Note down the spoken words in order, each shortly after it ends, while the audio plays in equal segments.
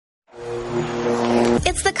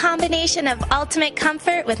It's the combination of ultimate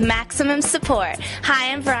comfort with maximum support.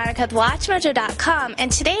 Hi, I'm Veronica with WatchMojo.com,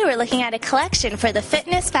 and today we're looking at a collection for the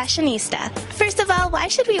fitness fashionista. First of all, why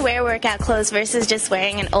should we wear workout clothes versus just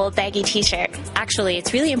wearing an old baggy t-shirt? Actually,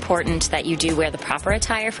 it's really important that you do wear the proper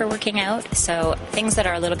attire for working out. So things that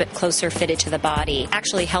are a little bit closer fitted to the body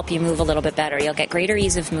actually help you move a little bit better. You'll get greater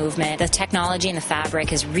ease of movement. The technology in the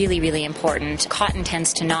fabric is really, really important. Cotton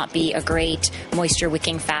tends to not be a great moisture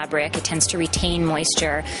wicking fabric. It tends to retain moisture.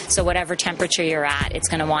 So whatever temperature you're at, it's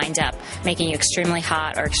going to wind up making you extremely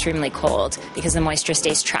hot or extremely cold because the moisture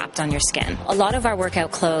stays trapped on your skin. A lot of our workout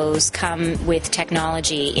clothes come with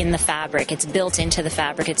technology in the fabric. It's built into the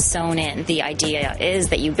fabric. It's sewn in. The idea is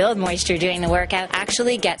that you build moisture doing the workout,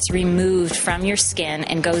 actually gets removed from your skin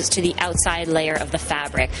and goes to the outside layer of the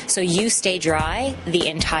fabric. So you stay dry the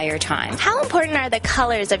entire time. How important are the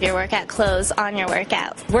colors of your workout clothes on your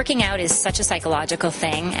workout? Working out is such a psychological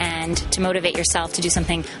thing, and to motivate yourself to do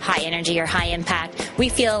something high energy or high impact, we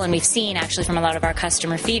feel, and we've seen actually from a lot of our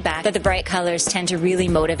customer feedback, that the bright colors tend to really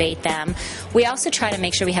motivate them. We also try to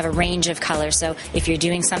make sure we have a range of colors. So if you're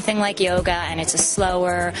doing something like yoga and it's a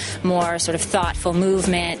slower, more sort of thoughtful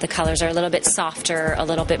movement, the colors are a little bit softer, a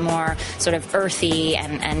little bit more sort of earthy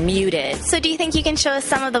and muted. So do you think you can show us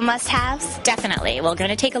some of the must-haves? Definitely. We're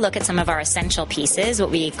going to take a look at some of our essential pieces,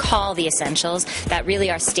 what we call the essentials, that really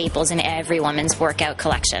are staples in every woman's workout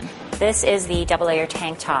collection. This is the double layer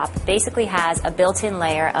tank top. Basically has a built-in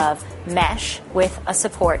layer of mesh with a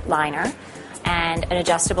support liner and an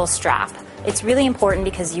adjustable strap. It's really important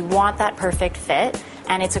because you want that perfect fit,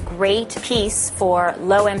 and it's a great piece for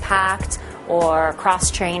low impact or cross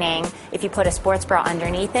training. If you put a sports bra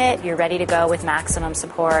underneath it, you're ready to go with maximum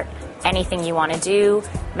support. Anything you want to do,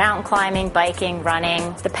 mountain climbing, biking,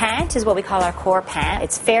 running. The pant is what we call our core pant.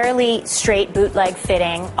 It's fairly straight bootleg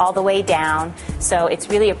fitting all the way down, so it's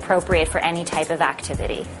really appropriate for any type of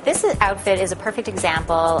activity. This outfit is a perfect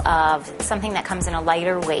example of something that comes in a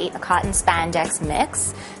lighter weight, a cotton spandex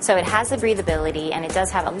mix. So it has the breathability and it does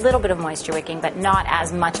have a little bit of moisture wicking, but not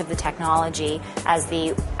as much of the technology as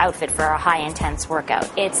the outfit for a high intense workout.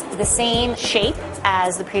 It's the same shape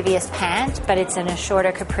as the previous pant, but it's in a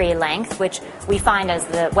shorter capri length, which we find as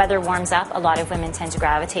the weather warms up, a lot of women tend to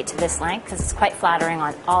gravitate to this length because it's quite flattering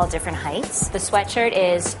on all different heights. The sweatshirt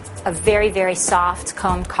is a very, very soft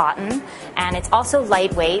combed cotton, and it's also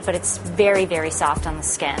lightweight, but it's very, very soft on the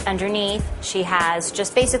skin. Underneath, she has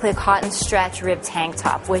just basically a cotton stretch rib tank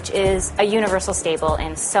top, which is a universal staple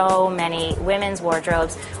in so many women's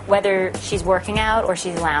wardrobes, whether she's working out or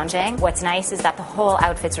she's lounging. What's nice is that the whole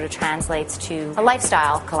outfit sort of translates to a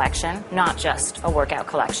lifestyle collection, not just a workout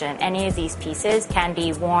collection. Any of these pieces can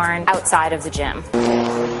be worn outside of the gym.